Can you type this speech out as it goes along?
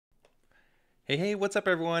Hey, what's up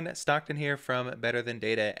everyone? Stockton here from Better Than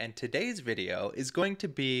Data, and today's video is going to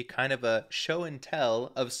be kind of a show and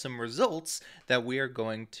tell of some results that we are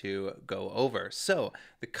going to go over. So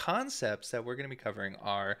the concepts that we're going to be covering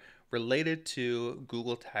are related to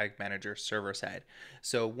Google Tag Manager server side.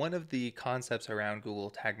 So one of the concepts around Google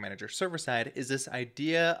Tag Manager server side is this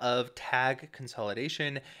idea of tag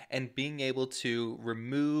consolidation and being able to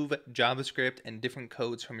remove JavaScript and different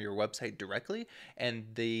codes from your website directly, and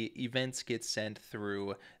the events get sent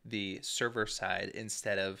through the server side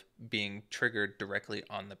instead of being triggered directly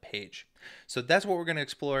on the page. So that's what we're going to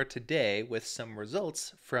explore today with some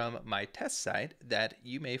results from my test site that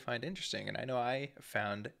you may find interesting. And I know I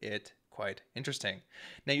found it quite interesting.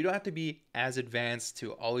 Now, you don't have to be as advanced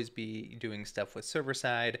to always be doing stuff with server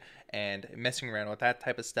side and messing around with that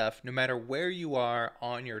type of stuff. No matter where you are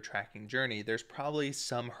on your tracking journey, there's probably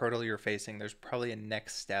some hurdle you're facing. There's probably a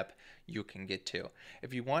next step you can get to.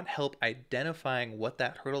 If you want help identifying what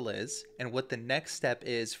that hurdle is and what the next step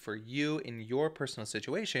is for you in your personal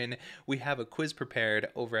situation, we have a quiz prepared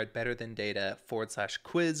over at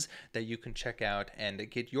betterthandata/quiz that you can check out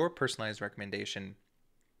and get your personalized recommendation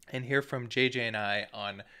and hear from JJ and I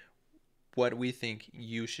on what we think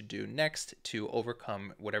you should do next to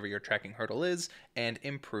overcome whatever your tracking hurdle is and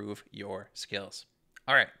improve your skills.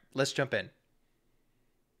 All right, let's jump in.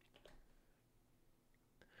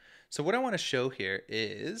 So what I want to show here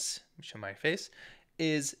is, let me show my face,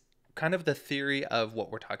 is kind of the theory of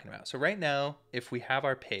what we're talking about. So right now, if we have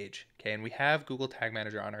our page, okay, and we have Google Tag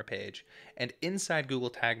Manager on our page, and inside Google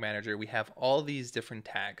Tag Manager, we have all these different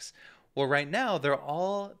tags. Well, right now, they're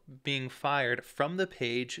all being fired from the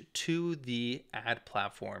page to the ad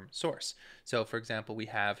platform source. So for example, we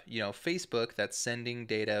have, Facebook that's sending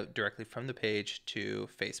data directly from the page to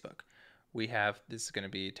Facebook. We have, this is going to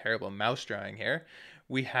be terrible mouse drawing here.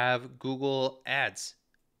 We have Google Ads,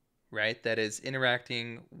 right? That is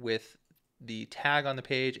interacting with the tag on the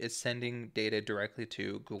page, is sending data directly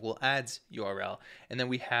to Google Ads URL. And then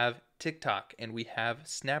we have TikTok and we have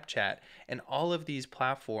Snapchat, and all of these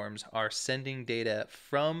platforms are sending data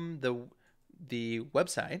from the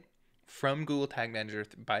website, from Google Tag Manager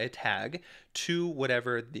by a tag to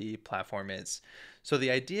whatever the platform is. So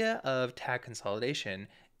the idea of tag consolidation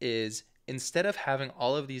is, instead of having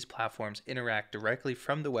all of these platforms interact directly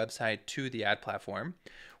from the website to the ad platform,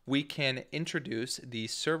 we can introduce the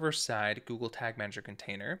server-side Google Tag Manager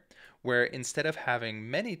container, where instead of having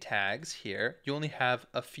many tags here, you only have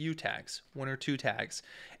a few tags, one or two tags.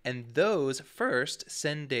 And those first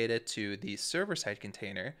send data to the server-side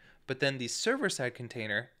container, but then the server-side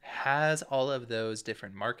container has all of those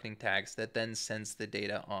different marketing tags that then sends the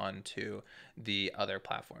data on to the other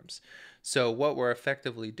platforms. So what we're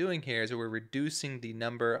effectively doing here is we're reducing the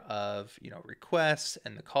number of requests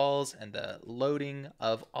and the calls and the loading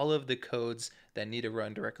of all of the codes that need to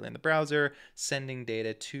run directly in the browser, sending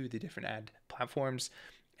data to the different ad platforms.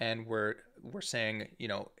 And we're saying,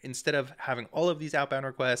 instead of having all of these outbound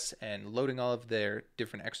requests and loading all of their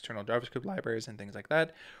different external JavaScript libraries and things like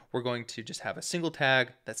that, we're going to just have a single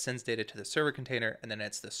tag that sends data to the server container, and then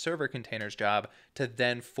it's the server container's job to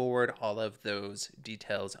then forward all of those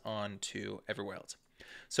details on to everywhere else.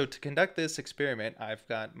 So to conduct this experiment, I've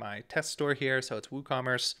got my test store here, so it's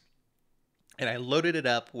WooCommerce. And I loaded it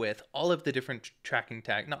up with all of the different tracking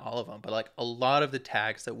tags, not all of them, but like a lot of the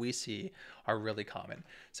tags that we see are really common.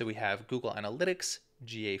 So we have Google Analytics,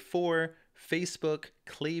 GA4, Facebook,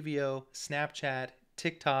 Klaviyo, Snapchat,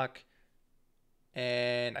 TikTok,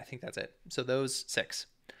 and I think that's it. So those 6.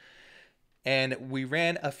 And we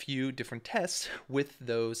ran a few different tests with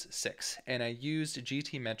those 6. And I used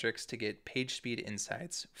GT metrics to get page speed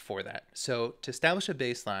insights for that. So to establish a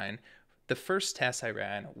baseline, the first tests I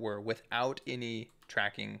ran were without any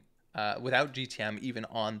tracking, without GTM even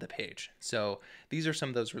on the page. So these are some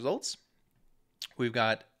of those results. We've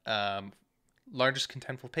got largest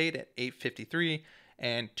contentful paid at 853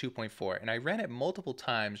 and 2.4. And I ran it multiple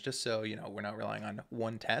times just so, we're not relying on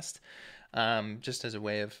one test, just as a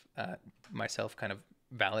way of myself kind of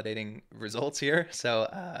validating results here.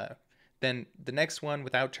 So then the next one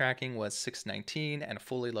without tracking was 619 and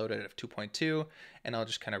fully loaded at 2.2. And I'll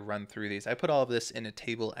just kind of run through these. I put all of this in a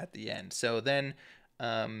table at the end. So then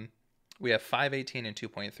we have 518 and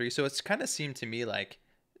 2.3. So it's kind of seemed to me like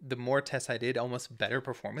the more tests I did, almost better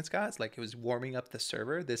performance got. It's like it was warming up the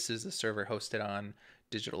server. This is the server hosted on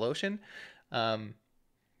DigitalOcean.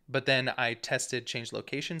 But then I tested change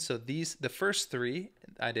location. So the first 3,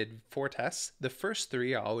 I did 4 tests. The first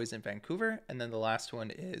 3 are always in Vancouver, and then the last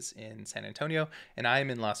one is in San Antonio, and I'm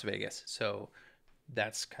in Las Vegas. So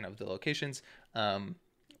that's kind of the locations.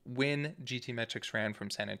 When GT Metrics ran from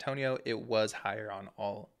San Antonio, it was higher on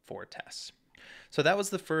all 4 tests. So that was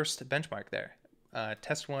the first benchmark there.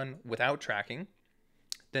 Test one without tracking.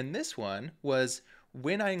 Then this one was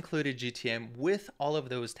when I included GTM with all of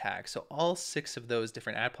those tags. So all 6 of those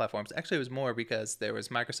different ad platforms. Actually, it was more because there was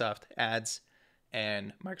Microsoft Ads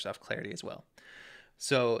and Microsoft Clarity as well.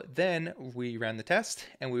 So then we ran the test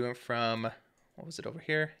and we went from, what was it over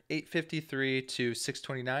here? 853 to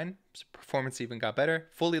 629. So performance even got better.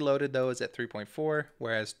 Fully loaded though is at 3.4,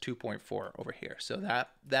 whereas 2.4 over here. So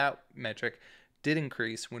that metric did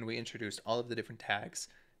increase when we introduced all of the different tags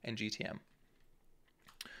and GTM.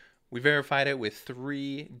 We verified it with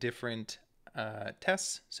 3 different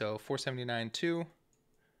tests. So 479, 2,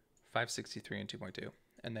 563, and 2.2.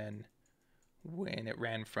 And then when it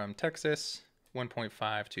ran from Texas,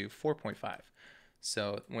 1.5 to 4.5.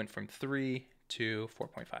 So it went from 3 to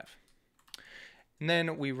 4.5. And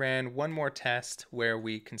then we ran one more test where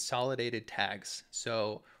we consolidated tags.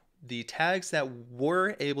 So the tags that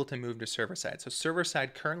were able to move to server side. So server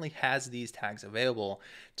side currently has these tags available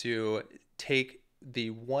to take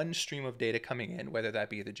the one stream of data coming in, whether that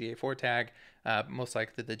be the GA4 tag, most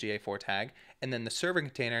likely the GA4 tag, and then the server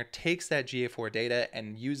container takes that GA4 data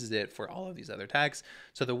and uses it for all of these other tags.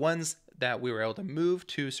 So the ones that we were able to move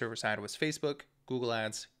to server side was Facebook, Google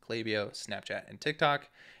Ads, Klaviyo, Snapchat, and TikTok.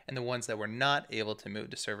 And the ones that were not able to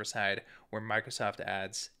move to server side were Microsoft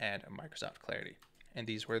Ads and Microsoft Clarity. And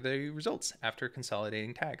these were the results after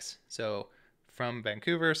consolidating tags. So from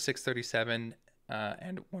Vancouver, 637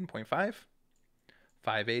 and 1.5,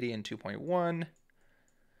 580 and 2.1,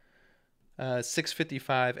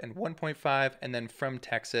 655 and 1.5, and then from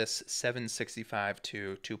Texas, 765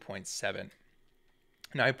 to 2.7.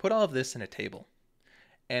 Now I put all of this in a table.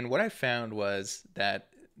 And what I found was that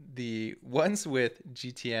the ones with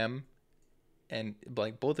GTM and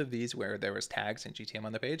like both of these where there was tags and GTM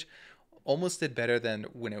on the page almost did better than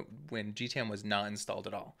when GTM was not installed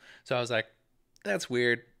at all. So I was like, that's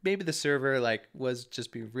weird. Maybe the server like was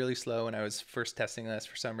just being really slow when I was first testing this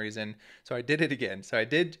for some reason. So I did it again. So I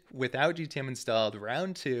did without GTM installed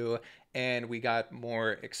round 2, and we got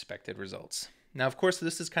more expected results. Now, of course,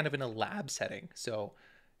 this is kind of in a lab setting. So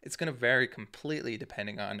it's going to vary completely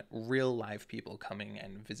depending on real live people coming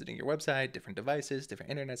and visiting your website, different devices, different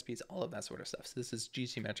internet speeds, all of that sort of stuff. So this is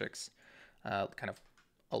GTmetrix, kind of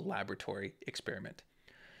a laboratory experiment.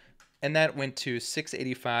 And that went to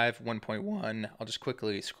 685, 1.1. I'll just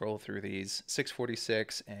quickly scroll through these.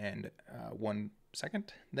 646 and 1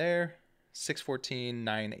 second there. 614,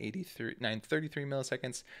 933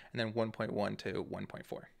 milliseconds, and then 1.1 to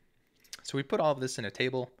 1.4. So we put all of this in a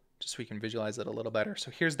table just so we can visualize it a little better. So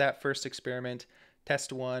here's that first experiment,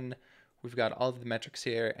 test 1. We've got all of the metrics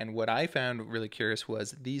here. And what I found really curious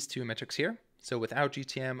was these 2 metrics here. So without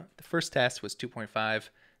GTM, the first test was 2.5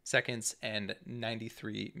 seconds and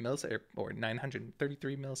 93 or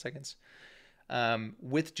 933 milliseconds.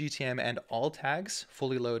 With GTM and all tags,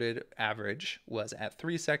 fully loaded average was at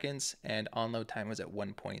 3 seconds and onload time was at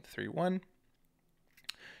 1.31.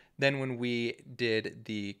 Then when we did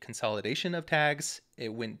the consolidation of tags, it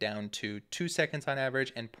went down to 2 seconds on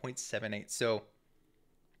average and 0.78. So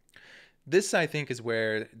this, I think, is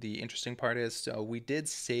where the interesting part is. So we did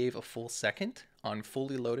save a full second on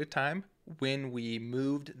fully loaded time when we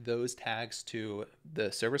moved those tags to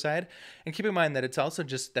the server side. And keep in mind that it's also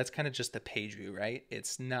that's kind of just the page view, right?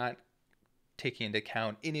 It's not taking into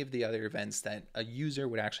account any of the other events that a user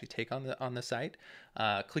would actually take on the site,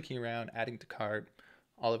 clicking around, adding to cart,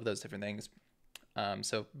 all of those different things.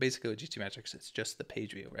 So basically with GTmetrix, it's just the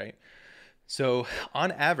page view, right? So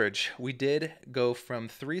on average, we did go from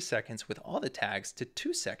 3 seconds with all the tags to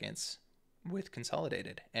 2 seconds with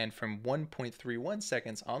consolidated, and from 1.31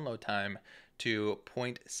 seconds on load time to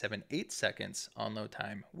 0.78 seconds on load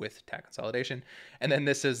time with tag consolidation. And then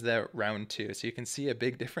this is the round 2. So you can see a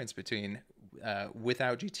big difference between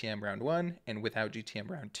without GTM round 1 and without GTM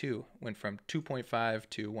round 2. Went from 2.5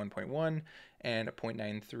 to 1.1 and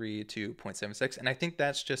 0.93 to 0.76. And I think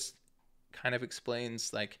that's just kind of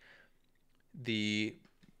explains like the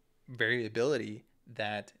variability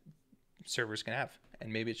that servers can have.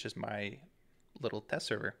 And maybe it's just my little test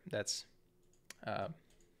server that's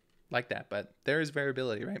like that, but there is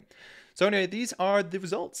variability, right? So anyway, these are the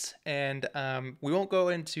results, and we won't go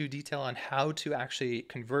into detail on how to actually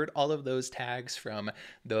convert all of those tags from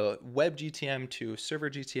the web GTM to server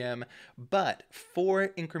GTM, but for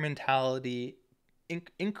incremental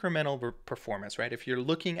performance, right? If you're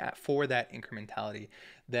looking at for that incrementality,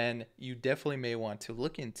 then you definitely may want to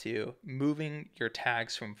look into moving your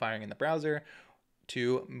tags from firing in the browser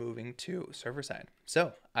to moving to server side.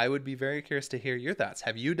 So I would be very curious to hear your thoughts.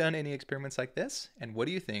 Have you done any experiments like this? And what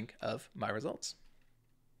do you think of my results?